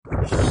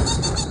This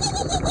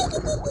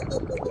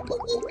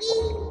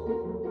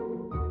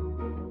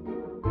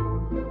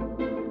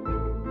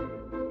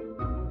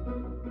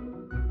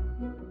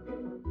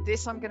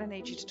I'm going to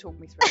need you to talk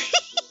me through.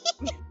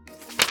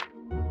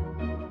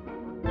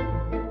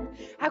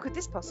 How could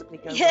this possibly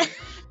go Yeah.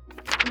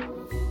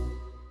 wrong?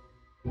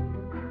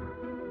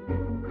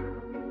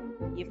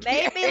 You've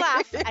made me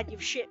laugh and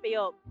you've shit me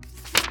up.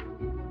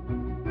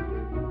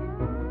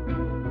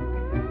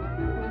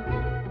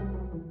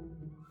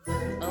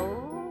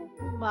 Oh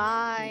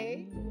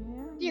my.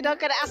 You're not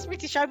going to ask me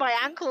to show my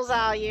ankles,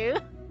 are you?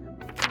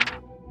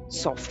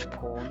 Soft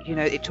porn. You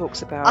know, it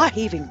talks about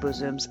heaving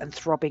bosoms and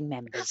throbbing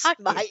members.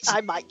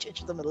 I might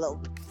judge them a little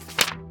bit.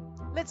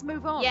 Let's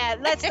move on. Yeah,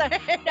 let's no.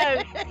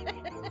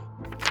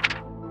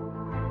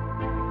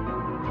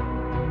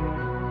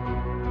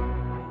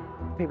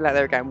 People out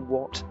there are going,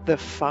 what the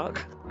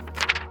fuck?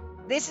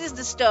 This is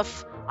the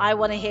stuff I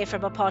want to hear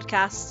from a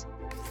podcast.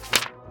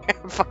 I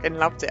fucking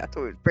loved it. I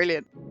thought it was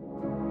brilliant.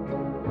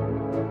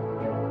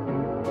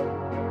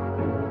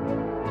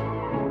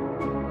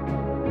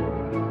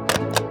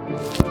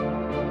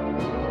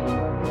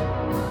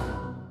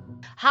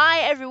 Hi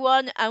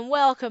everyone, and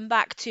welcome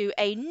back to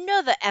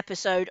another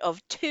episode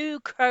of Two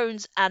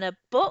Crones and a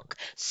Book,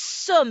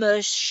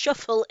 Summer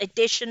Shuffle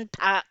Edition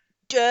Part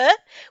 2,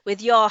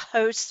 with your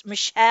hosts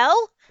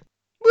Michelle.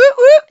 Woo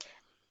woo!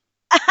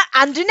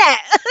 And Annette.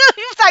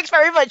 Thanks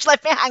very much,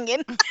 left me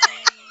hanging.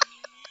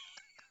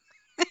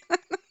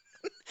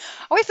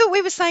 I thought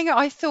we were saying it.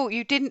 I thought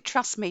you didn't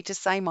trust me to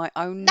say my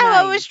own No, name.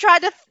 I was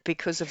trying to...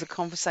 Because of the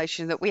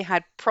conversation that we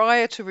had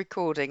prior to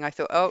recording. I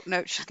thought, oh,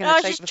 no, she's going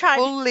to take the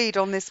full lead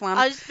on this one.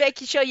 I was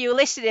making sure you were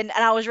listening, and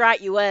I was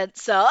right, you weren't,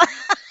 so...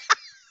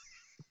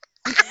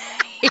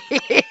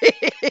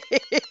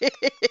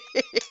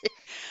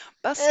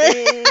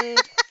 Busted.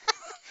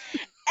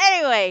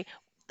 Anyway,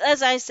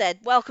 as I said,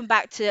 welcome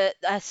back to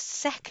a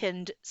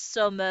second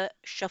Summer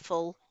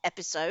Shuffle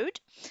episode.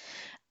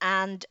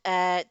 And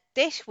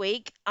this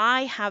week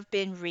I have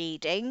been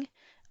reading...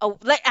 Oh,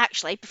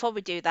 actually, before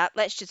we do that,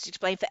 let's just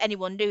explain for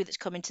anyone new that's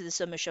coming to the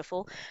Summer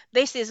Shuffle.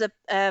 This is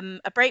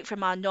a break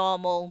from our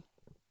normal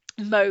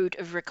mode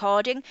of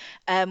recording,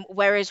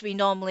 whereas we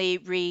normally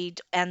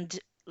read and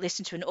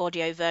listen to an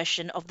audio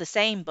version of the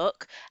same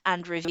book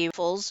and review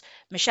fulls.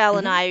 Michelle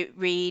and I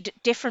read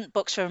different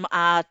books from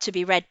our to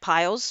be read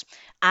piles,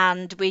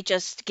 and we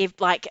just give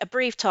like a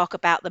brief talk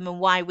about them and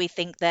why we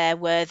think they're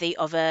worthy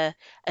of a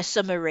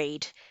summer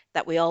read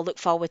that we all look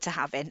forward to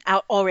having,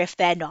 or if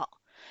they're not,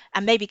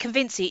 and maybe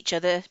convince each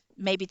other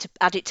maybe to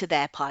add it to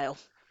their pile.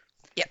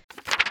 Yep.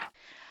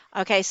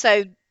 Okay,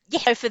 so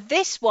yeah, for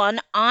this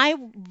one, I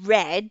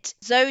read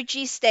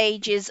Zoje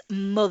Stage's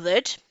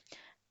Mothered.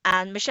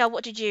 And Michelle,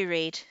 what did you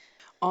read?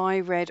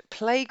 I read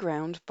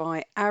Playground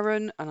by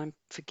Aron, and I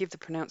forgive the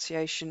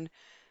pronunciation,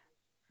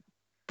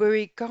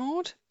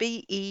 Beauregard,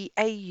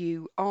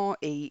 Beauregard.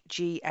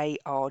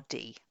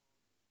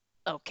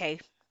 Okay,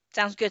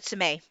 sounds good to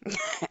me.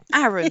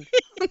 Aron.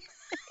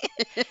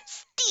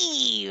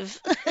 Steve.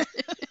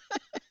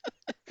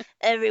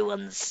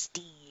 Everyone's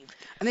Steve.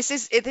 And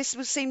this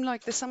would seem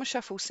like the Summer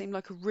Shuffle seemed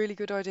like a really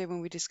good idea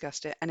when we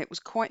discussed it, and it was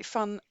quite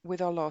fun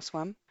with our last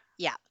one.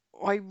 Yeah.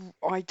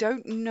 I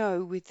don't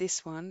know with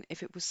this one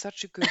if it was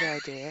such a good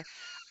idea,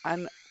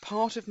 and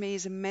part of me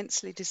is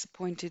immensely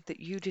disappointed that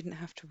you didn't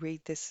have to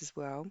read this as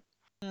well.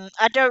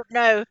 I don't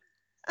know.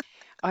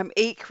 I'm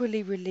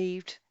equally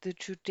relieved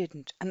that you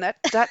didn't, and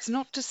that's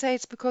not to say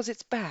it's because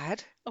it's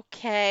bad.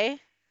 Okay.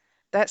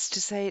 That's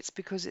to say it's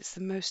because it's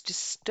the most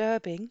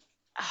disturbing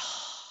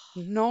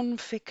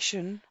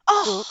non-fiction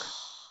book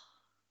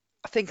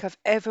I think I've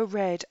ever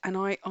read,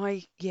 and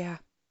yeah.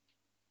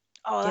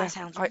 Oh, that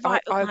sounds right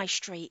up my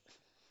street.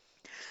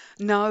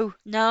 No.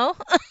 No?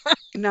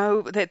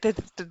 No,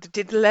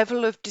 the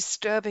level of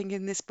disturbing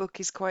in this book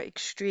is quite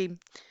extreme.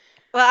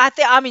 Well, I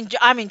think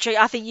I'm intrigued.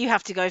 I think you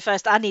have to go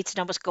first. I need to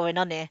know what's going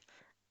on here.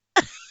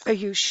 Are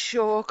you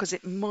sure? Because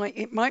it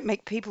might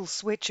make people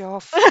switch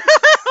off.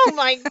 Oh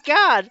my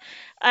god!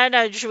 I don't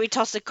know. Should we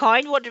toss a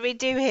coin? What do we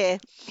do here?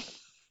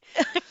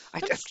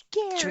 I'm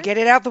scared. Should we get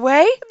it out the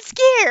way? I'm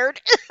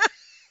scared.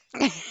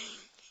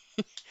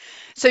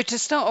 So to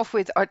start off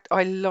with,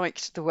 I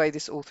liked the way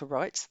this author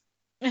writes.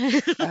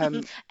 That's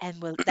all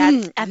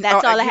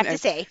I have to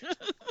say.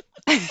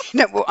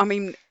 No, well, I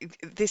mean,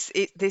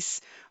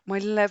 my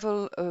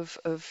level of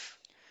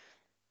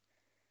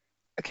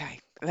okay.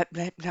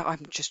 Now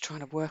I'm just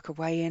trying to work a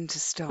way in to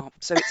start.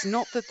 So it's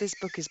not that this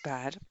book is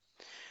bad.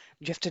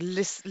 You have to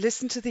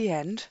listen to the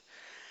end.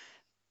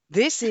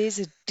 This is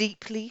a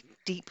deeply,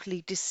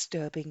 deeply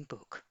disturbing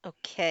book.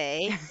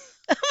 Okay.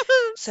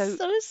 So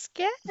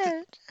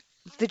scared.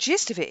 The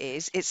gist of it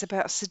is, it's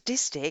about a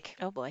sadistic,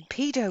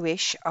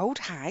 pedo-ish old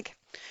hag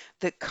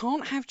that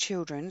can't have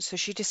children, so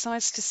she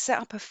decides to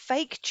set up a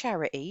fake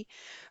charity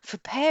for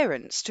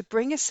parents to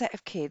bring a set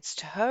of kids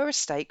to her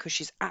estate, because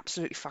she's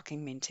absolutely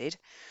fucking minted,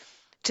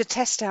 to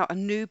test out a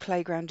new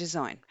playground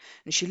design.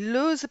 And she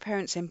lures the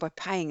parents in by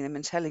paying them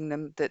and telling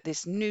them that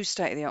this new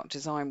state-of-the-art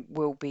design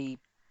will be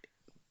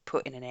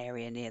put in an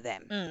area near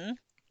them.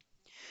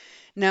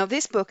 Now,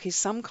 this book is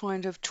some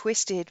kind of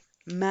twisted,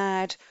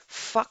 mad,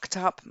 fucked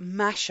up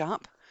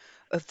mashup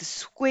of the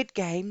Squid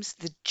Games,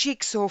 the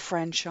Jigsaw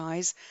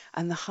franchise,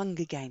 and the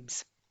Hunger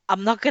Games.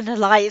 I'm not gonna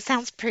lie, it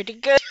sounds pretty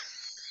good.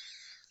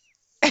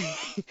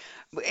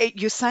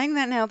 You're saying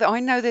that now that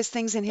I know there's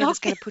things in here that's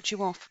Okay. going to put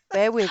you off.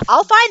 Bear with.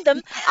 I'll find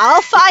them.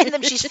 I'll find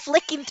them. She's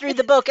flicking through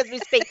the book as we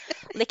speak.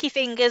 Licky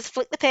fingers,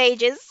 flick the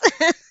pages.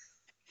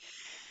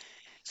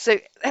 So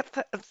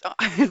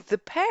the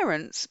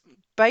parents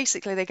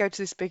basically they go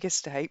to this big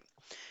estate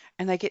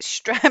and they get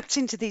strapped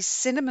into these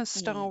cinema Mm,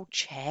 style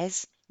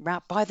chairs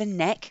right by the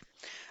neck,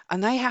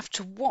 and they have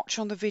to watch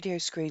on the video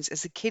screens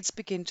as the kids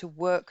begin to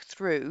work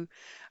through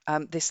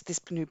this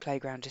new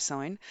playground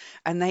design,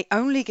 and they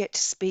only get to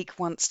speak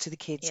once to the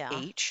kids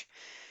yeah. each.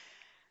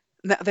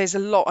 Now, there's a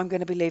lot I'm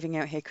going to be leaving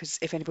out here because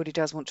if anybody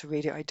does want to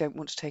read it, I don't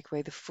want to take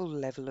away the full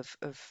level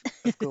of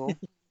gore.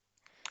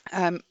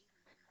 Um,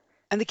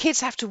 and the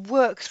kids have to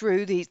work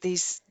through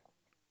these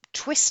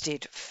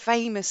twisted,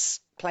 famous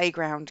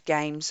playground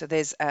games. So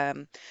there's a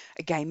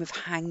game of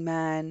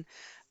hangman,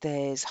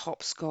 there's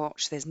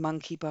hopscotch, there's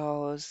monkey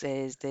bars,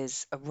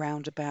 there's a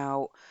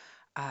roundabout,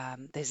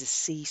 there's a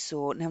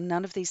seesaw. Now,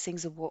 none of these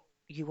things are what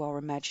you are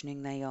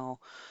imagining they are.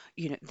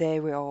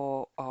 There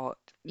are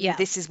Yeah.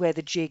 this is where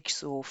the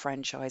Jigsaw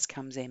franchise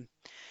comes in.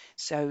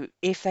 So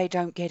if they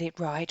don't get it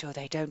right or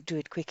they don't do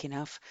it quick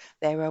enough,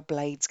 there are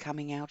blades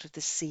coming out of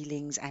the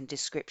ceilings and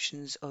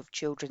descriptions of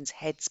children's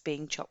heads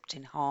being chopped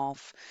in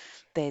half.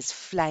 There's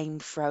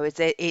flamethrowers.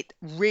 It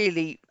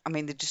really, I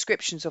mean, the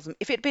descriptions of them,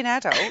 if it had been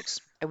adults,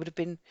 it would have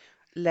been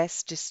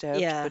less disturbed,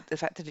 Yeah. but the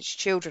fact that it's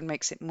children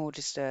makes it more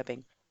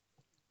disturbing.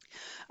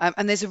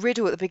 And there's a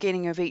riddle at the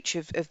beginning of each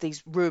of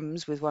these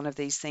rooms with one of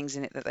these things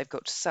in it that they've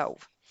got to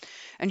solve.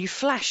 And you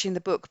flash in the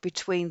book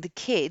between the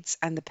kids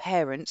and the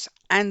parents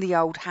and the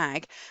old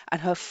hag and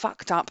her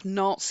fucked up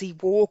Nazi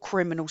war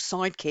criminal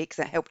sidekick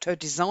that helped her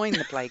design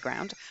the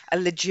playground, a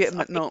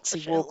legitimate Sorry, I Nazi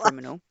war shouldn't laugh.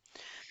 criminal.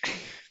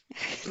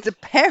 The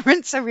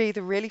parents are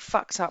either really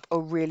fucked up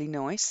or really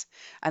nice,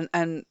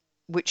 and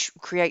which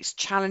creates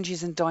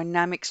challenges and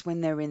dynamics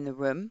when they're in the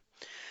room.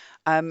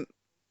 Um,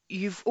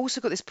 you've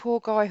also got this poor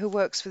guy who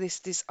works for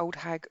this old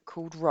hag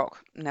called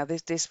Rock. Now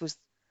this was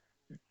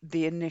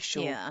the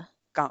initial Yeah.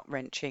 gut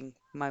wrenching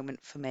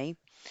moment for me.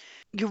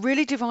 You're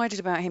really divided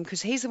about him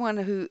because he's the one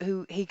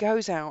who he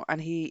goes out and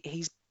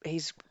he's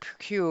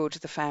procured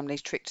the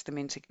families, tricked them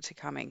into to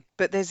coming.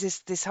 But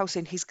there's this whole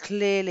scene. He's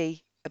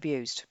clearly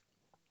abused,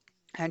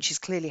 and she's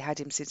clearly had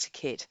him since a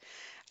kid.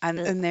 Ugh.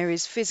 And there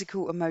is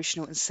physical,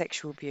 emotional, and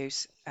sexual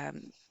abuse.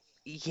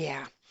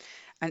 Yeah,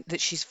 and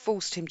that she's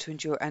forced him to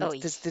endure. And Oh,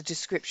 the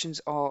descriptions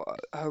are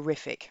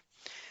horrific.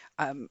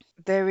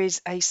 There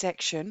is a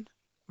section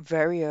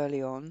very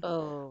early on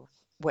oh.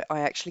 where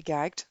I actually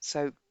gagged.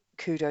 So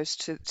kudos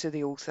to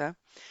the author,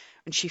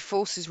 and she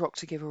forces Rock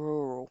to give her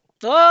oral.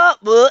 Oh,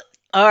 bleh.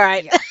 All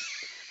right. Yeah.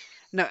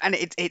 No, and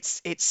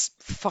it's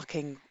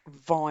fucking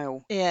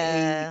vile.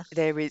 Yeah.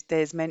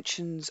 There's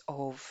mentions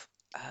of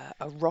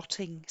a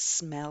rotting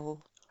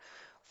smell,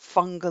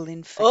 fungal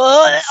infection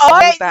Oh, all so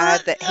right.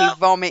 bad that he No,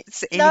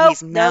 vomits in no,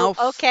 his no. mouth.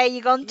 Okay,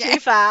 you gone Yeah, too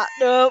far.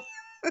 Nope.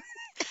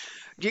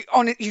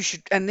 you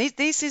should. And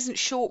this isn't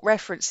short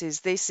references.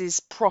 This is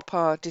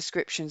proper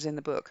descriptions in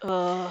the book.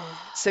 Oh.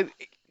 So,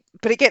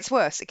 but it gets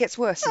worse. It gets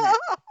worse in it.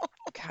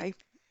 Okay.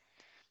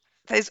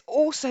 There's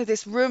also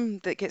this room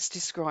that gets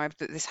described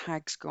that this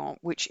hag's got,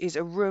 which is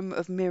a room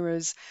of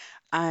mirrors,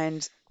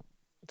 and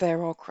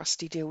there are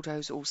crusty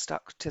dildos all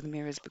stuck to the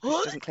mirrors because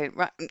she doesn't clean it.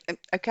 Right?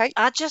 Okay.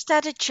 I just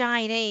had a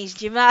Chinese.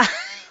 Do you mind?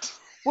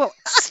 Well,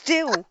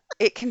 still,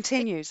 it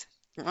continues,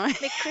 right?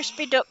 My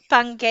crispy duck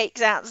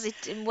pancakes aren't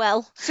sitting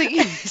well. So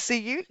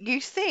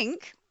you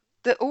think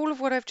that all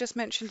of what I've just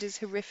mentioned is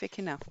horrific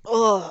enough?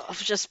 Oh,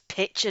 I've just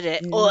pictured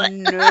it. Oh,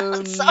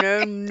 No, sorry.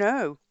 no,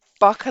 no.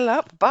 Buckle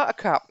up,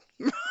 Buttercup.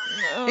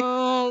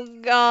 Oh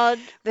God.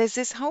 There's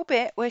this whole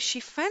bit where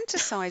she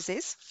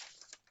fantasizes,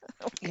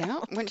 Oh yeah,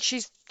 when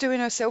she's doing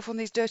herself on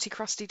these dirty,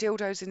 crusty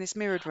dildos in this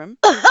mirrored room.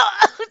 God.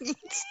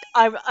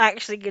 I'm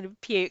actually gonna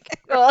puke.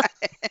 Oh,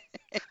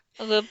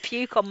 I'm gonna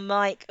puke on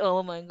mic.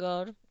 Oh my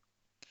God.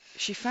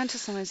 She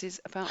fantasizes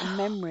about a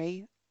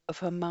memory of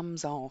her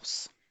mum's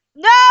arse.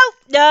 No,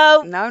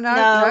 no, No, no,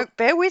 no, no.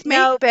 Bear with me.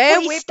 no.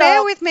 Please Bear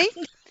stop. with me.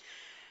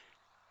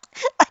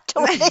 I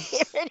don't want to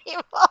hear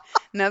anymore.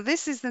 Now,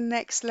 this is the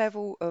next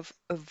level of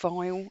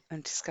vile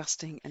and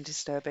disgusting and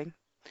disturbing.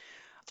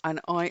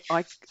 And I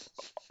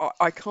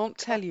can't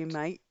tell God, you,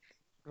 mate,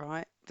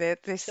 right?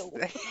 feel,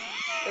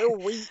 feel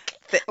weak.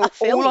 I All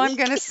feel I'm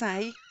going to weak.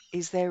 say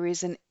is there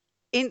is an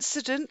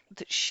incident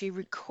that she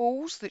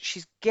recalls that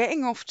she's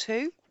getting off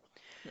to.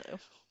 No.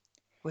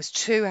 Was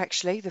two,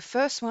 actually. The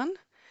first one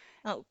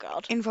Oh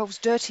God. involves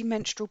dirty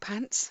menstrual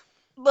pants.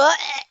 But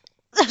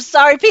I'm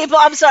sorry, people.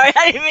 I'm sorry.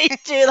 I didn't mean to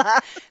do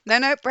that. No,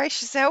 no,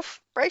 brace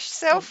yourself.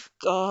 Brace Oh yourself.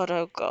 God.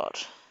 Oh God.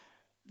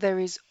 There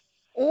is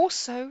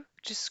also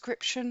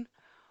description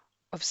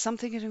of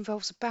something that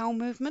involves a bowel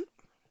movement.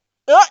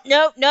 Oh,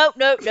 no, no,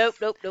 no, no,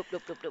 no, no,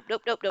 no, no, no, no,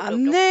 no, no, no,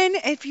 And no. then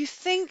if you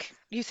think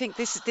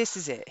this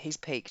is it, he's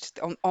peaked.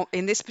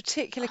 In this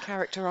particular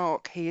character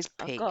arc, he is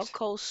peaked.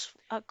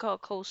 I've got a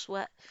cold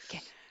sweat.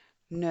 Okay.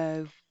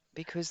 No,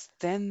 because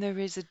then there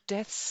is a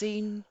death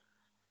scene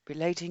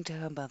relating to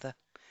her mother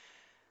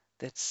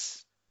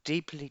that's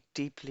deeply,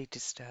 deeply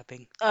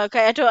disturbing.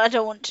 Okay, I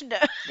don't want to know.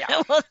 Yeah.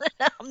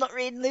 I'm not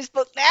reading this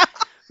book now.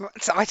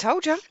 Right, so I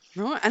told you,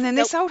 right? And then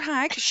Nope. this old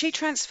hag, she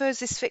transfers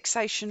this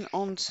fixation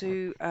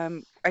onto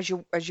as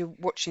you're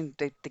watching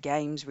the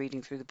games,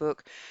 reading through the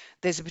book.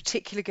 There's a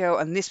particular girl,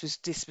 and this was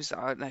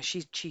I don't know,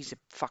 she's a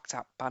fucked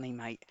up bunny,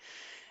 mate.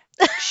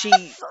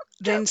 She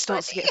Fucked up then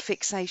starts to get a bunny.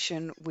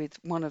 fixation with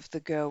one of the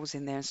girls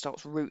in there and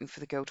starts rooting for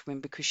the girl to win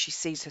because she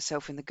sees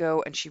herself in the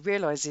girl and she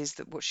realizes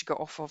that what she got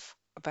off of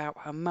about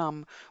her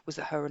mum was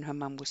that her and her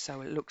mum were so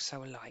looked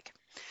so alike.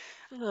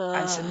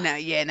 And so Ugh. now,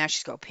 yeah, now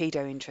she's got a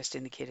pedo interest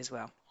in the kid as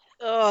well.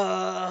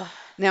 Ugh.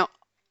 Now,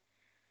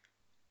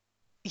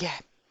 yeah,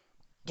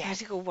 I yeah. have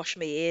to go wash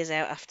my ears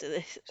out after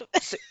this.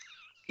 So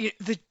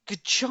the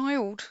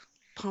child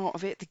part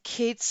of it, the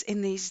kids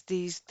in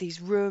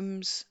these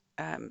rooms,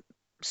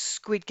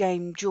 Squid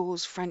Game,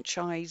 Jaws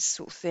franchise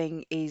sort of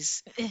thing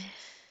is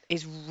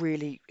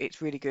really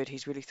it's really good.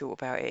 He's really thought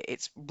about it.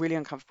 It's really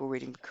uncomfortable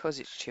reading because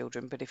it's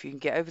children, but if you can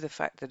get over the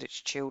fact that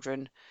it's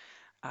children,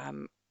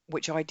 um,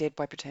 which I did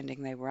by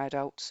pretending they were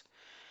adults,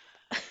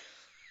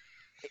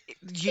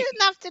 you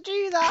Didn't have to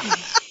do that.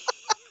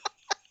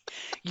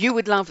 you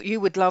would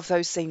love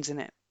those scenes in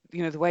it.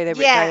 You know the way they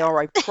Yeah,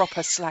 are a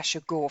proper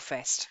slasher gore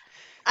fest.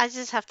 I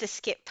just have to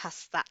skip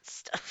past that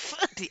stuff.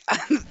 The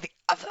the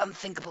other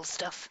unthinkable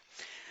stuff.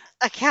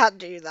 I can't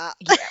do that.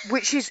 Yeah,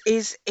 which is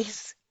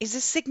a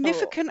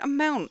Oh. significant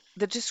amount.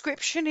 The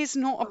description is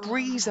not a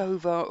breeze Oh.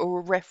 over or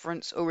a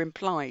reference or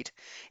implied.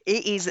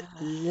 It is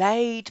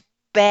laid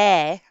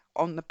bare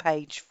on the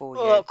page for Oh,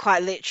 you.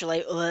 quite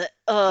literally.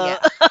 Yeah.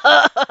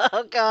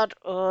 Oh God.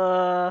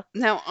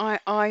 Now,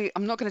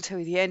 I'm not going to tell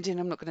you the ending.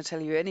 I'm not going to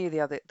tell you any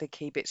of the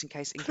key bits in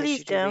case Please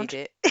you do read don't.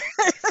 it.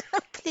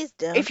 Please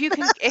don't. If you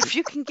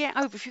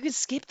can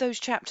skip those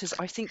chapters,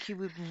 I think you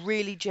would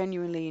really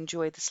genuinely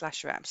enjoy the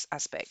slasher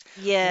aspect.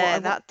 What I Yeah,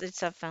 want that did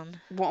have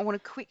fun. what I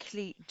want to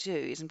quickly do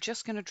is I'm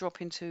just going to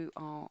drop into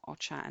our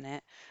chat in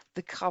it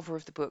the cover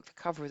of the book. The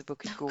cover of the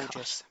book is Oh God.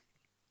 gorgeous.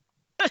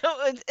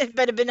 It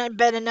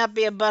better not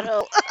be a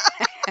butthole.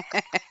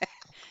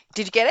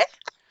 Did you get it?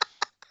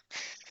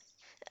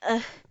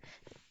 Uh,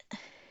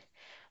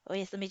 oh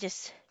yes, let me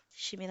just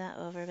shimmy that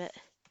over a bit.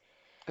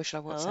 Or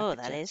shall I WhatsApp Oh,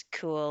 it to that you? is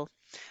cool.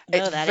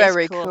 It's No, that is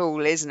very cool.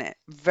 cool, isn't it?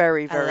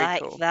 Very, I very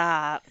like cool.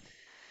 that.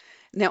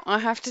 Now, I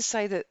have to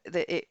say that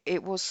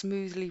it was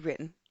smoothly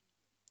written.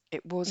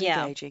 It was Yeah.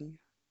 engaging,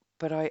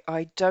 but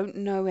I don't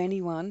know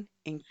anyone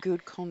in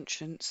good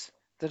conscience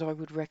that I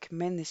would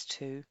recommend this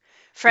to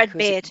Fred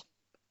because it Beard.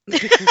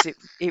 because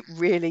it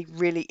really,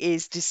 really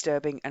is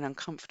disturbing and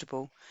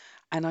uncomfortable.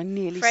 And I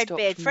nearly Fred stopped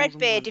Beard. more Fred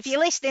than Beard. If once. you're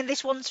listening,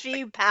 this one's for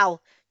you,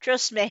 pal.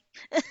 Trust me.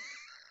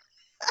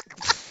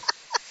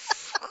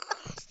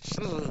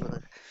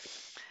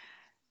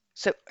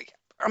 So,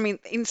 I mean,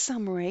 in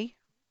summary,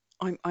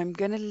 I'm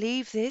going to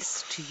leave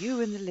this to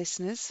you and the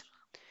listeners.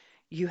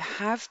 You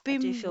have I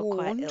do been feel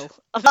quite warned. ill.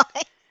 I'm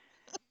like,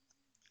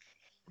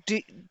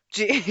 Do,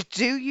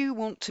 do you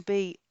want to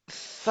be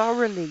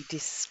thoroughly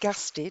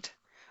disgusted,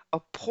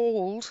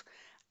 appalled,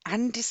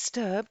 and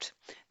disturbed?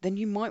 Then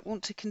you might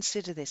want to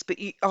consider this. But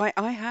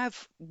I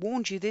have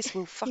warned you, this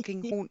will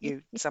fucking haunt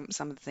you. Some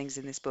of the things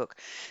in this book.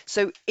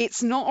 So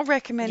it's not a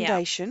yeah.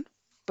 recommendation,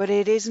 but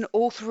it is an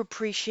author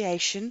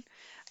appreciation,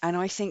 and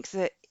I think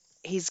that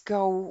his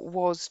goal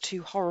was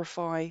to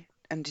horrify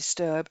and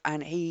disturb,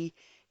 and he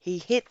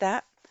hit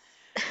that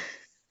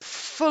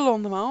full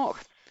on the mark.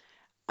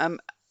 Um,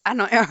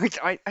 and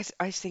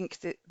I think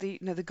that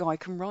the guy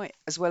can write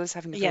as well as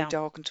having a very Yeah.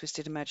 dark and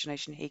twisted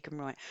imagination. He can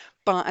write,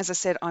 but as I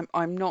said,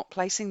 I'm not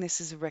placing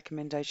this as a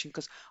recommendation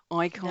because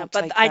I No, can't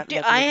but take that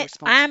level of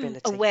I am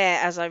responsibility. aware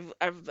as I've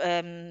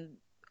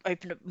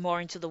opened up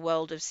more into the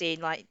world of seeing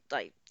like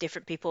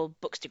different people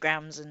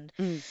bookstagrams and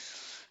Mm.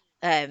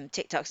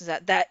 TikToks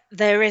and that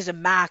there is a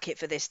market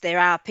for this. There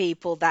are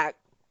people that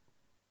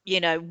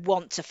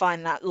want to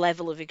find that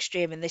level of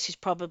extreme, and this is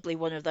probably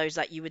one of those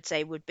that you would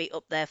say would be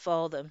up there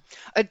for them.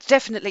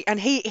 Definitely, and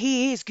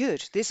he is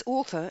good. This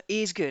author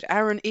is good.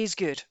 Aaron is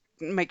good.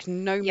 Make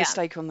no Yeah.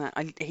 mistake on that.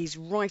 His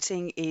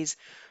writing is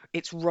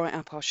it's right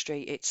up our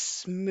street. It's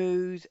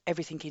smooth.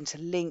 Everything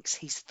interlinks.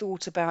 He's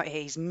thought about it.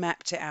 He's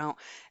mapped it out.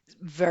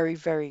 Very,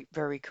 very,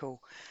 very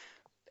cool.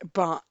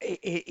 But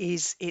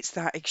it's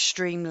that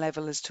extreme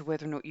level as to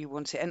whether or not you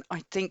want it. And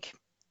I think,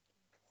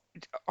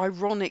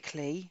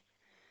 ironically,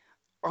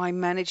 I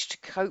managed to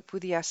cope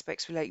with the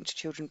aspects relating to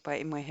children by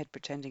in my head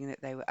pretending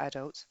that they were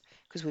adults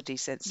because we're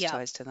Yeah.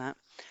 desensitized to that.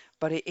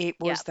 But it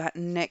Yeah. was that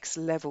next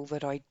level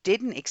that I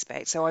didn't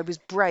expect. So I was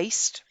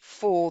braced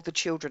for the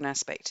children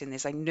aspect in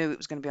this. I knew it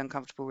was going to be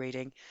uncomfortable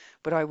reading,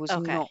 but I was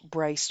Okay. not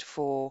braced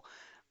for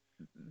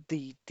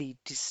the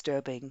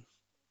disturbing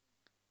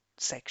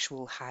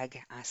sexual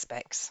hag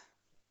aspects.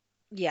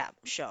 Yeah,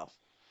 sure.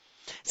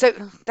 So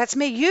that's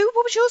me. You,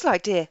 what was yours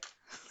like, dear?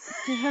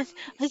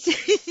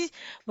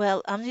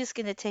 Well, I'm just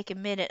going to take a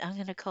minute. I'm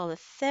going to call a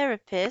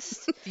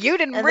therapist. You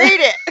didn't And then read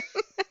it.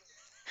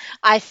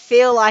 I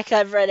feel like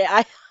I've read it.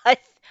 I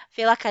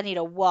feel like I need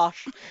a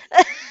wash.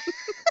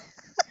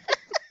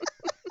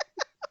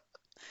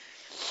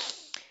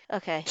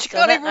 Okay, She so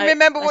on can't that even note,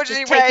 remember let's what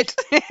she just take read.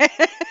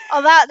 it.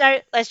 On that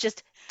note, let's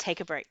just take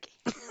a break.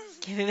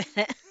 Give me a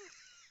minute.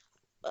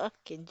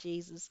 Fucking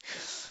Jesus.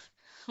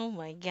 Oh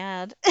my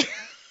God.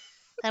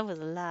 That was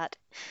a lot.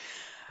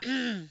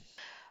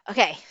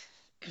 Okay,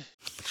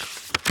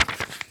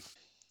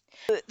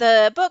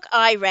 the book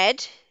I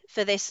read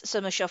for this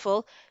summer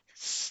shuffle,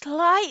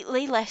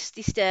 slightly less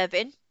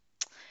disturbing.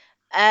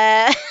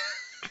 Uh,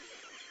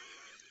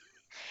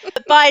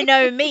 by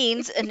no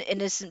means an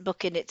innocent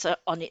book in its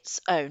on its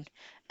own.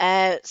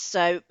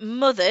 So,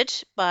 Mothered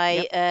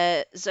by Yep.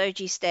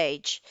 Zoje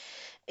Stage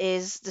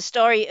is the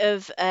story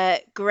of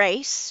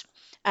Grace.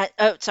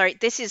 Oh, sorry,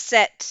 this is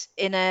set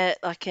in a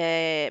like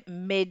a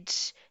mid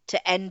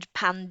to end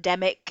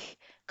pandemic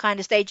kind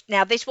of stage.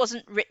 Now, this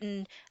wasn't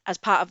written as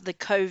part of the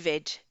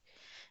COVID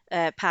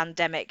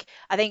pandemic.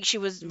 I think she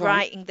was Right.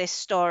 writing this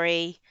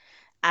story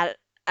at,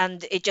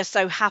 and it just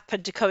so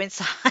happened to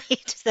coincide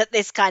that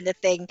this kind of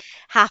thing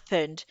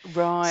happened.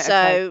 Right.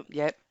 Okay. So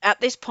Yep. at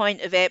this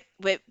point of it,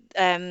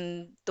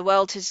 the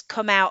world has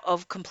come out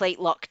of complete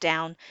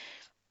lockdown.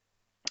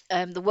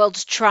 The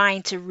world's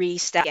trying to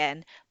restart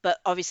again, but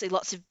obviously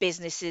lots of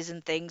businesses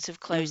and things have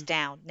closed Mm,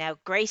 down. Now,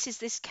 Grace is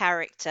this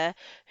character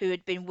who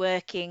had been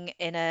working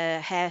in a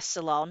hair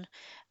salon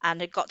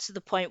and had got to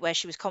the point where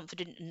she was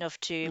confident enough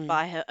to mm.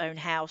 buy her own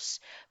house,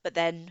 but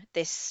then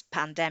this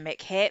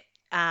pandemic hit,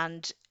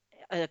 and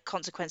a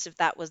consequence of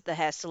that was the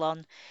hair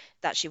salon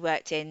that she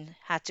worked in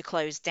had to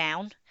close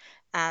down,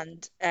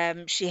 and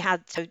she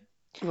had to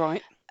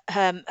Right.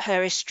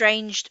 her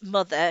estranged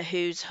mother,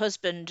 whose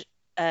husband,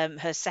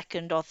 her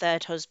second or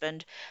third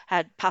husband,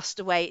 had passed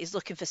away, is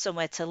looking for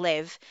somewhere to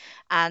live,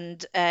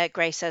 and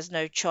Grace has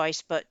no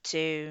choice but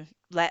to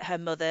let her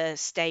mother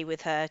stay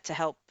with her to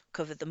help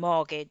cover the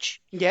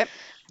mortgage. Yep.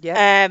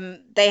 Yep.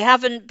 They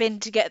haven't been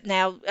together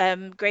now.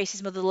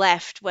 Grace's mother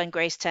left when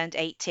Grace turned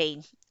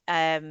 18,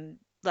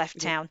 left Yep.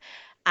 town,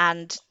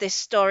 and this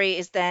story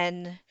is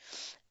then.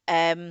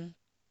 Um,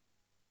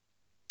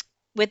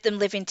 with them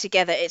living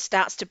together, it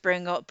starts to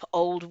bring up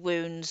old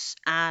wounds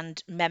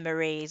and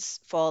memories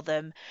for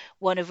them.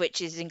 One of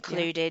which is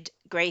Yeah. included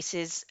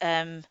Grace's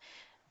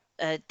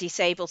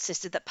disabled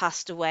sister that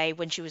passed away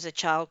when she was a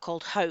child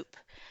called Hope.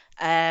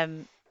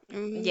 Um,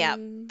 yeah,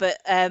 Mm, but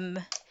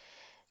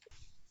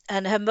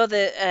and her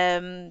mother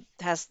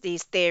has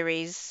these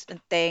theories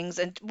and things.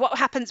 And what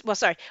happens? Well,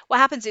 sorry, what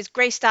happens is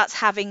Grace starts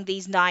having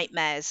these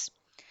nightmares.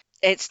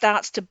 It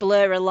starts to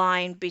blur a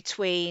line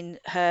between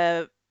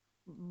her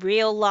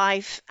real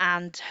life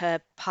and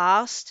her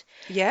past,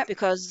 yep.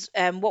 because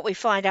what we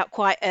find out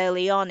quite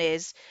early on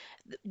is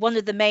one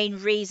of the main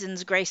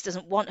reasons Grace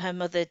doesn't want her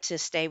mother to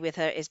stay with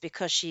her is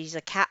because she's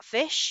a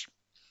catfish.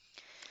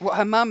 What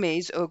her mum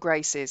is or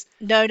Grace is.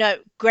 No,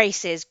 no,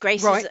 Grace is.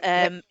 Grace is Right.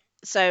 Yep.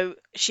 so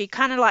she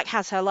kind of like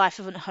has her life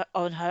on her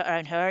own.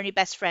 Her only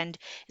best friend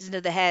is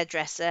another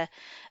hairdresser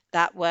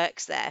that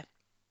works there,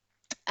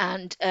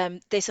 and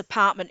this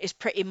apartment is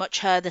pretty much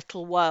her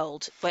little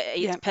world where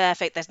it's Yep.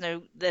 perfect.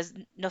 There's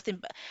nothing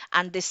but,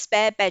 and this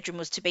spare bedroom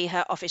was to be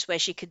her office where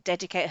she could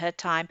dedicate her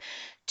time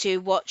to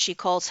what she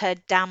calls her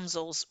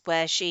damsels,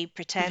 where she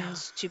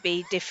pretends to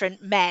be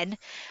different men,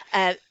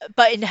 uh,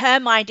 but in her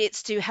mind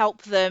it's to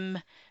help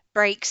them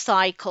break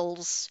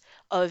cycles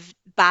of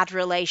bad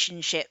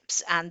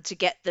relationships and to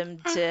get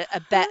them to a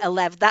Uh-huh. better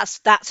level.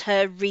 That's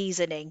her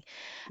reasoning.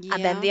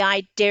 And then Yeah. the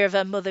idea of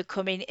her mother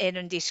coming in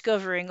and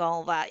discovering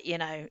all that,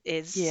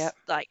 is Yep.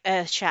 like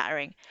earth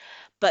shattering.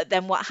 But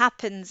then what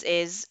happens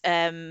is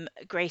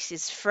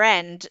Grace's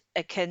friend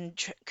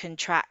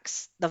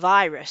contracts the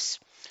virus,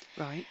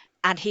 Right.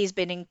 and he's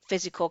been in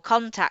physical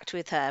contact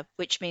with her,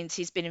 which means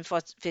he's been in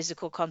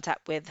physical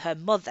contact with her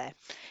mother.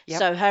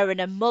 Yep. So her and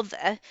her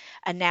mother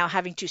are now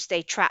having to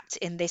stay trapped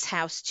in this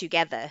house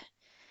together.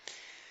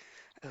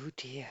 Oh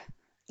dear.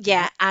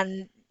 Yeah, Yep.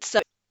 and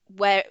so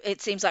where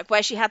it seems like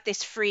where she had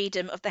this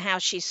freedom of the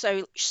house, she's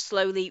so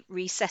slowly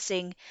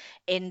recessing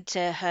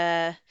into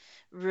her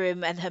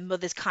room, and her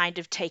mother's kind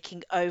of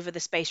taking over the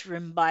space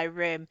room by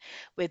room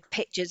with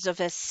pictures of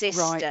her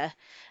Right. sister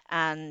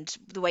and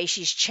the way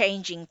she's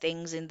changing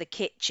things in the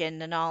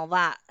kitchen and all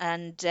that.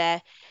 And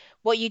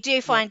what you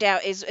do Yep. find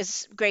out is,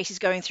 as Grace is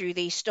going through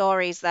these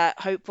stories, that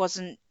Hope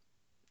wasn't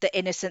the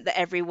innocent that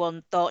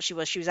everyone thought she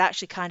was. She was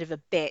actually kind of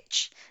a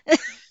bitch.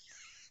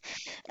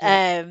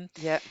 Yep. Um,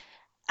 Yep.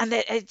 and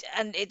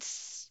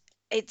it's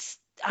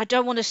I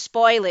don't want to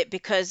spoil it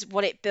because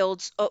what it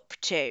builds up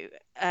to,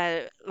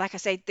 like I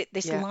say,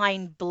 this Yep.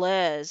 line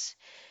blurs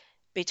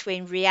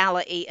between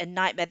reality and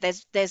nightmare.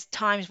 There's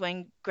times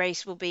when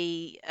Grace will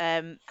be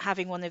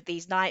having one of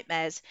these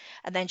nightmares,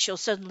 and then she'll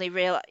suddenly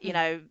real Mm.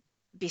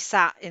 be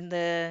sat in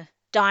the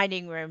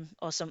dining room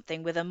or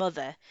something with her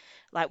mother,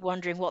 like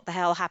wondering what the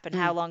hell happened,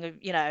 how Mm.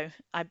 long,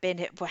 I've been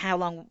here, how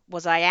long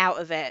was I out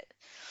of it?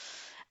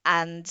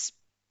 And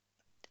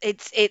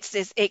it's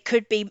this, it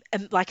could be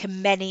like a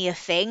many a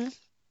thing.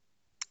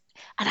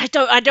 And I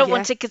don't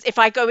want Yeah. to, because if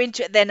I go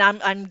into it, then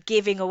I'm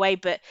giving away.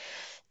 But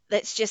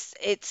that's just,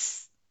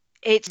 it's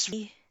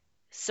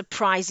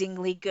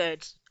surprisingly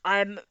good.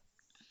 I'm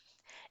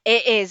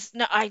It is.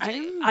 No,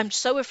 Um, I'm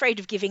so afraid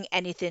of giving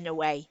anything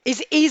away.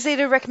 is it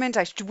a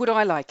recommendation? Would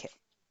I like it?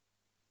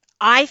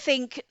 I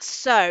think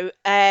so.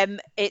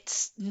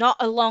 It's not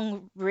a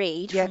long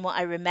read Yeah. from what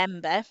I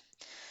remember.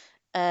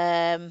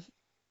 Um,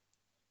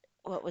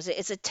 what was it?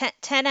 It's a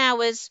 10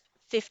 hours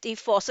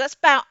 54. So that's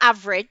about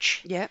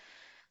average Yeah.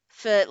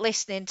 for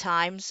listening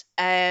times.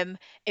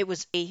 It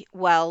was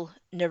well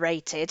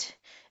narrated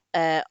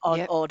on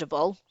Yeah.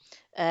 Audible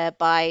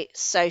by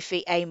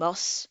Sophie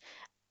Amos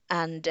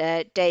and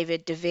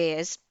David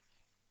DeVeers.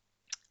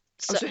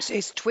 Oh, So, so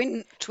it's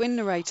twin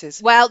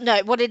narrators. well,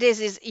 no, what it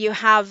is you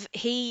have,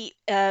 he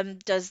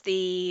does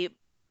the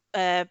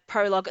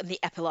prologue and the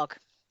epilogue,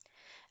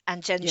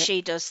 and then Yeah.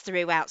 she does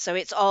throughout. So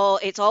it's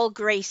all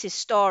Grace's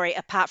story,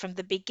 apart from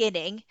the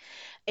beginning.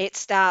 It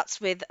starts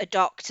with a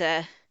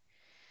doctor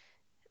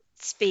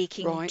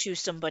speaking Right. to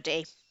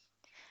somebody,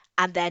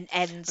 and then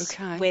ends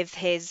Okay. with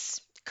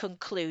his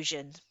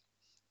conclusion.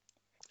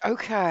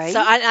 So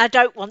Okay. I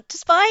don't want to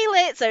spoil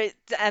it.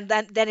 And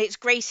then it's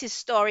Grace's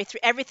story through,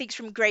 everything's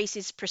from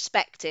Grace's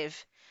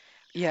perspective,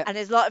 Yeah. and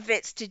there's a lot of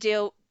it's to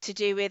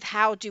do with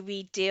how do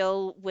we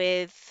deal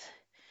with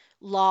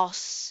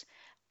loss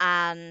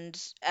and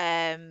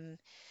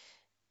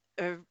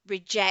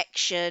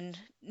rejection,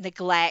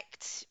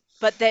 neglect.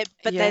 But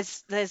Yeah.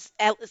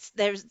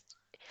 there's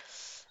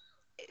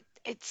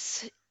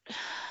it's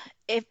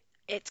it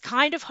it's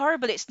kind of horror,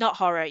 but it's not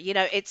horror.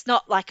 It's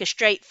not like a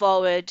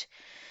straightforward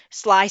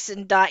slice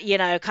and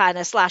die, kind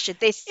of slasher.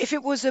 If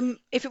it was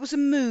a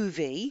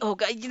movie, Oh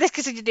god, this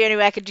is the only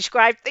way I can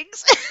describe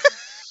things.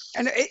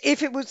 and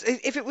if it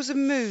was a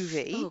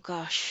Oh movie,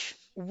 gosh.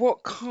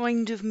 what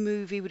kind of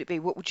movie would it be?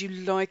 What would you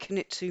liken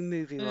it to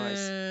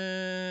movie-wise?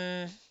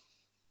 Mm,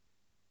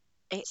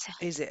 it's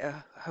Is it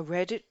a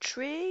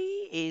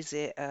Hereditary? Is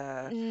it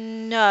a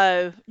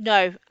No,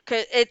 no,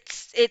 'cause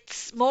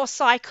it's more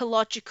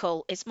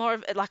psychological. It's more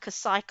of like a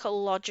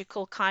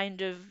psychological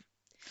kind of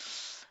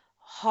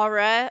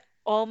horror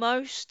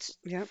almost.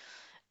 yeah?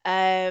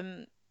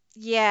 Um,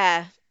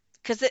 yeah,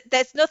 because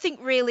there's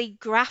nothing really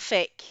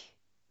graphic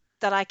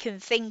that I can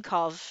think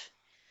of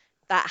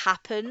that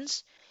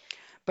happens.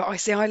 But I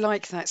see, I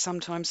like that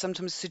sometimes.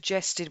 Sometimes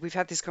suggested. We've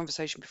had this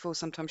conversation before.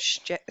 Sometimes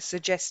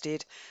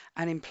suggested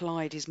and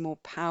implied is more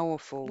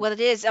powerful. Well, it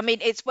is. I mean,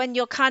 it's when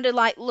you're kind of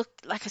like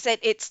I said,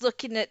 it's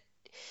looking at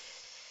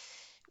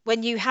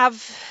when you have,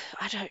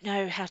 I don't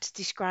know how to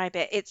describe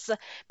it. It's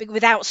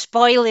without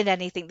spoiling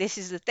anything. This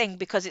is the thing,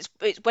 because it's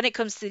when it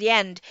comes to the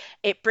end,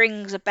 it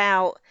brings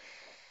about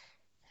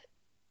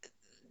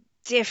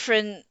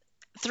different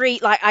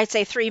like I'd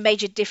say three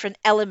major different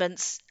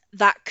elements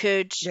that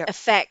could Yep.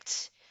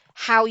 affect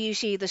how you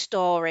see the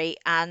story.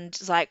 And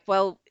it's like,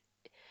 well,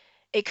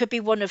 it could be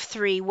one of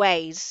three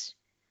ways.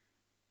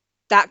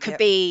 That could Yep.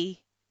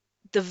 be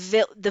the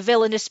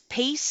villainous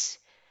piece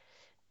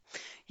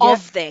Yep.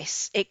 of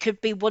this. It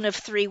could be one of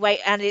three ways,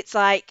 and it's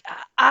like,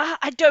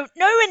 I don't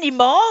know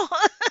anymore.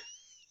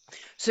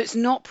 So it's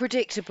not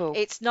predictable.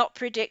 It's not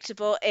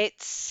predictable.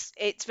 It's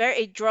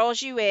very, it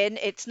draws you in.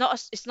 It's not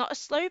a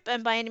slow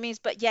burn by any means,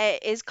 but yeah,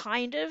 it is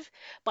kind of.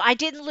 But I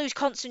didn't lose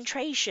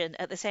concentration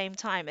at the same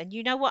time. And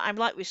you know what I'm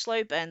like with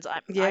slow burns.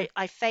 I Yeah. I,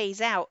 I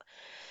phase out.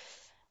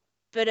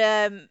 But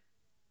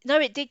no,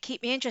 it did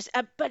keep me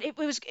interested. But it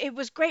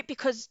was great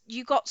because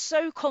you got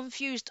so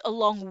confused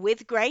along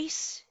with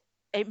Grace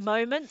at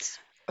moments.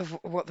 Of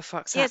what the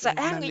fuck's Yeah, it's like,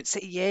 happening? hang on. Moments.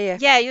 Yeah.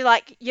 Yeah,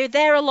 you're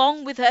there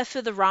along with her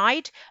for the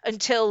ride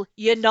until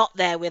you're not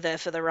there with her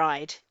for the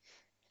ride.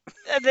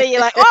 And then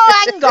you're like, Yeah. oh,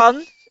 hang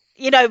on.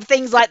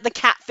 Things like the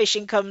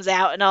catfishing comes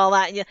out and all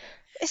that. And you,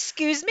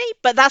 excuse me,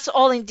 but that's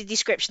all in the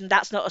description.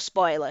 That's not a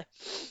spoiler.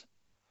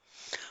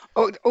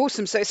 Oh,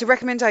 awesome. So it's a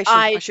recommendation.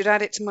 I I should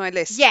add it to my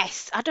list.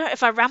 Yes, I don't know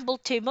if I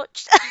rambled too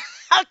much.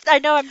 I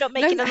know I'm not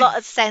No, making a no. lot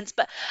of sense,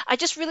 but I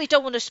just really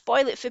don't want to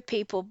spoil it for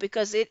people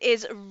because it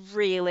is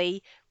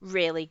really,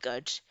 really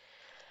good.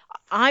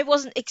 I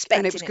wasn't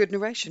And it expecting was it. good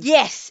narration.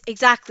 Yes,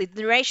 exactly.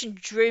 The narration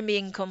drew me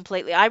in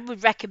completely. I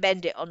would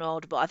recommend it on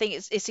Audible. I think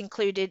it's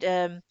included.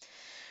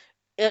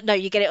 No,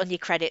 you get it on your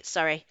credits.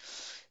 Sorry.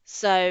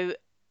 So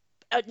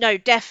no,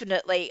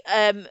 definitely.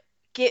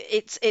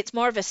 It's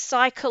more of a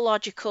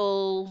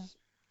psychological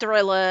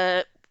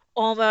thriller,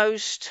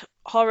 almost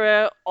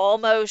horror,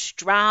 almost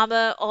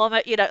drama,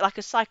 almost, like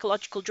a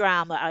psychological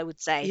drama, I would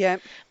say, Yeah.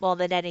 more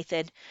than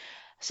anything.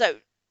 So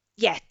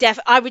yeah,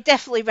 I would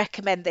definitely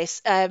recommend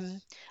this. I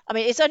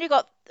mean, it's only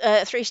got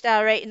a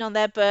 3-star rating on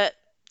there, but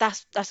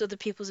that's other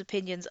people's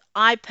opinions.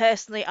 I'd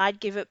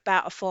give it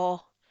about a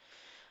 4.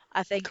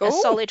 I think a Cool.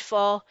 solid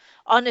 4.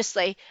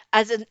 Honestly,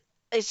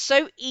 it's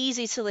so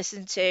easy to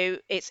listen to,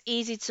 it's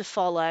easy to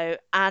follow,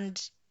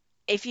 and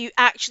if you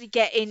actually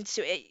get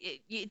into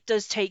it, it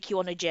does take you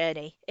on a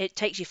journey. It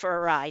takes you for a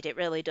ride. It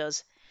really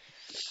does.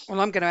 Well,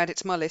 I'm going to add it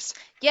to my list.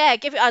 Yeah,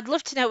 give it. I'd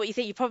love to know what you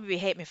think. You probably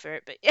hate me for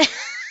it, but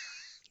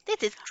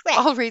this is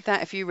crap. I'll read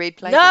that if you read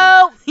Playground.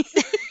 No,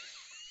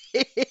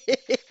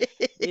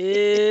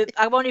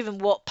 I won't even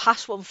walk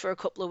past one for a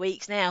couple of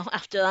weeks now.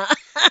 After that,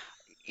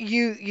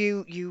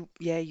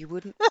 Yeah, you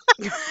wouldn't.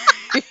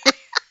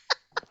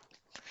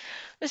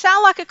 we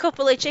sound like a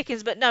couple of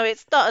chickens, but no,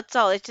 it's not at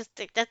all. It's just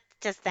that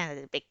just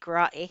sounded a bit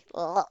grotty.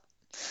 Ugh.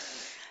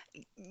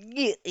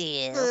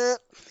 Yeah.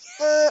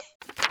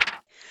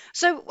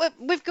 So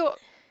we've got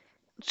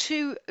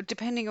two,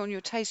 depending on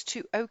your taste,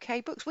 two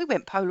okay books. We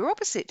went polar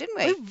opposite, didn't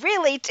We we?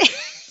 really did.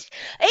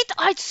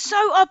 It's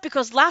so odd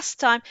because last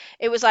time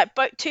it was like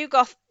both two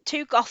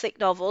gothic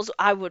novels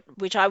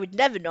which I would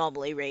never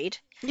normally read.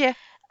 Yeah.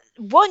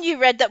 One you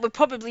read that would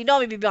probably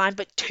normally be mine,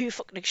 but too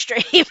fucking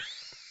extreme.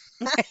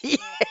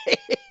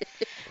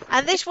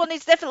 And this one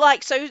is definitely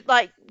like so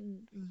like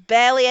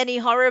barely any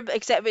horror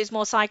except it's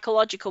more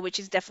psychological, which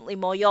is definitely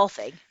more your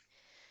thing.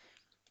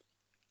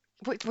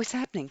 What's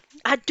happening?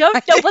 I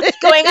don't know what's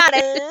going on.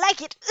 I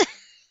like it.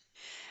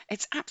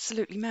 It's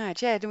absolutely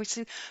mad. Yeah.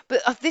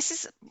 But this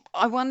is.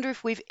 I wonder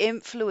if we've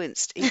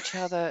influenced each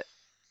other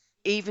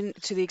even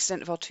to the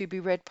extent of our to be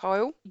read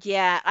pile.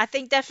 Yeah, I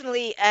think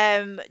definitely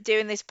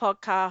doing this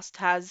podcast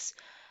has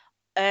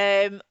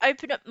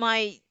opened up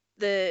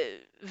the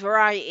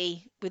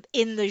variety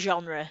within the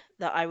genre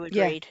that I would Yeah.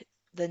 read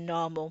than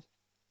normal.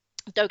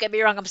 Don't get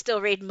me wrong, I'm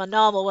still reading my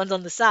normal ones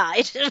on the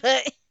side.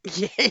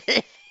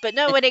 Yeah. But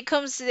no, when it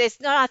comes to this,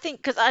 no, I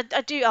think because I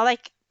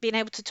like being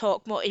able to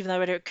talk more, even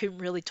though couldn't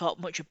really talk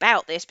much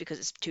about this because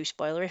it's too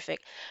spoilerific.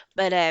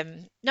 But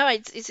no,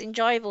 it's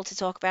enjoyable to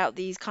talk about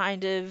these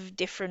kind of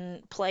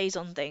different plays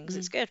on things.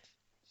 It's Mm. good.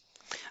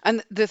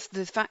 And the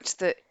fact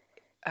that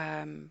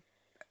um,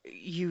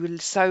 you were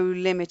so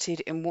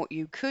limited in what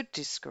you could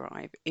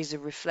describe is a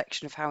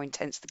reflection of how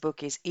intense the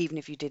book is, even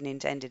if you didn't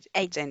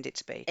E- intend it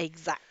to be.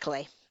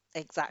 exactly,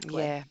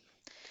 exactly. Yeah.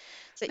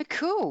 So Oh,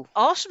 cool.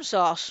 awesome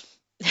sauce.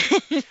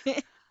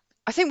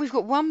 I think we've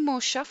got one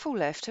more shuffle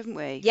left, haven't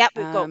we? Yep,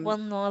 we've got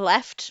one more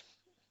left.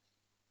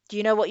 Do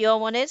you know what your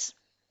one is?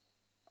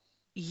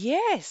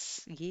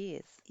 Yes,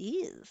 Yes,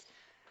 yes.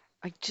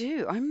 I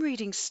do. I'm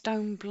reading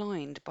Stone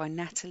Blind by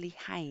Natalie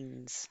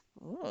Haynes,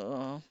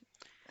 Ooh.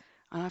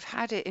 and I've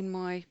had it in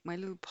my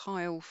little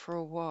pile for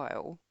a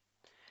while.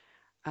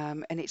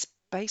 And it's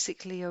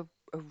basically a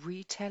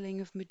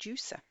retelling of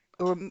Medusa,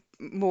 or a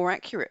more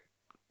accurate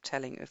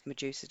telling of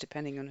Medusa,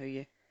 depending on who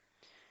you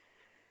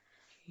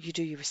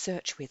do your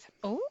research with.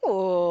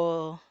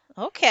 Ooh.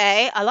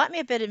 Okay. I like me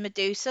a bit of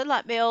Medusa,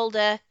 like me old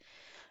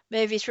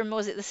movies from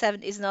was it the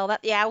 70s and all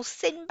that. The owl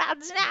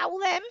Sinbad's now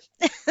them.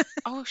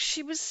 Oh,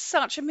 she was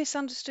such a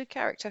misunderstood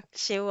character.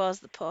 She was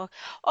the poor.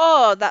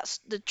 Oh, that's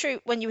the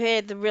truth when you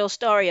hear the real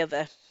story of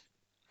her.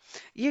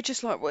 You're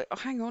just like, well,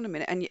 hang on a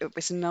minute, and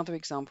it's another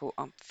example.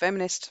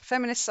 Feminist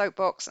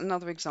soapbox.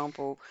 Another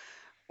example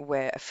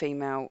where a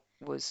female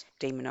was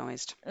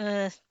demonized.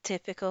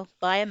 Typical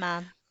by a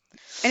man.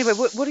 Anyway,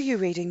 what are you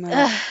reading, my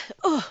Uh, love?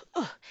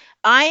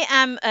 I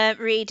am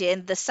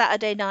reading The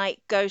Saturday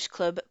Night Ghost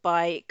Club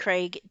by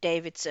Craig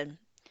Davidson.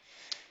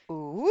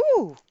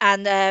 Ooh,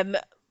 And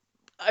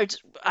I,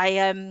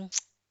 I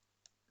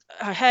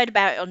I heard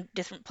about it on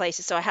different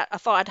places, so I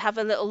thought I'd have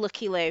a little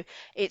looky loo.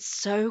 It's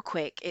so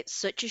quick. It's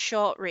such a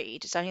short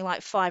read. It's only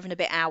like 5 and a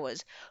bit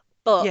hours,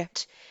 yeah,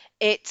 but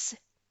it's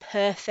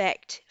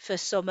perfect for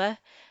summer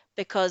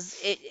because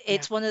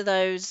yeah, it's one of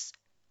those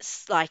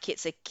like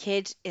it's a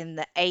kid in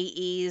the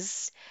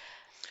 80s,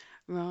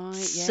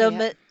 right, yeah,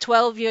 yeah, summer,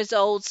 12 years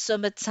old,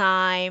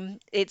 summertime.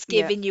 It's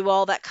yeah, giving you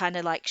all that kind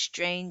of like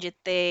Stranger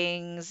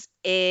Things,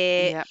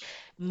 It, yeah.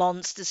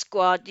 Monster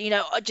Squad,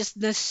 just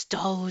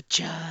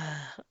nostalgia.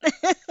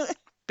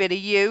 Bit of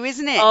you,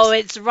 isn't Oh, it?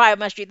 it's right up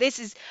my street.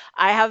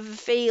 I have a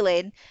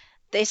feeling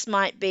this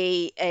might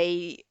be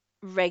a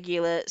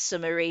regular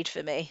summer read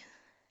for me.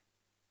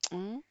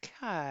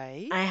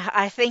 Okay.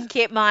 I think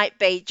it might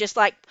be just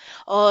like,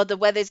 oh, the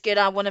weather's good.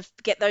 I want to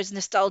get those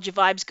nostalgia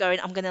vibes going.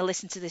 I'm going to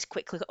listen to this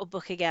quick little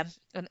book again.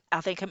 And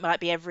I think it might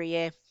be every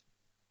year.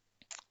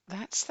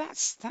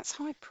 That's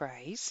high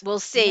praise. We'll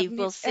You see.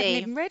 We'll haven't see.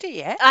 even read it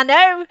yet. I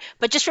know,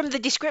 but just from the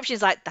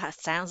descriptions, like, that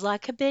sounds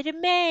like a bit of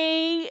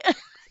me.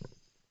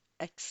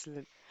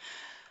 Excellent.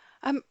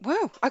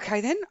 Well,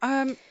 okay then.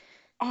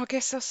 I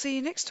guess I'll see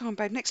you next time,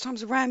 babe. Next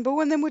time's a ramble,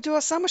 and then we'll do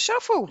our summer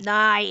shuffle.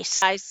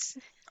 Nice. Nice.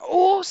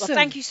 Well,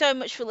 thank Awesome. you so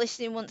much for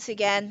listening once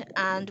again,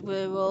 and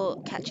we will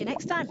catch you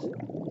next time.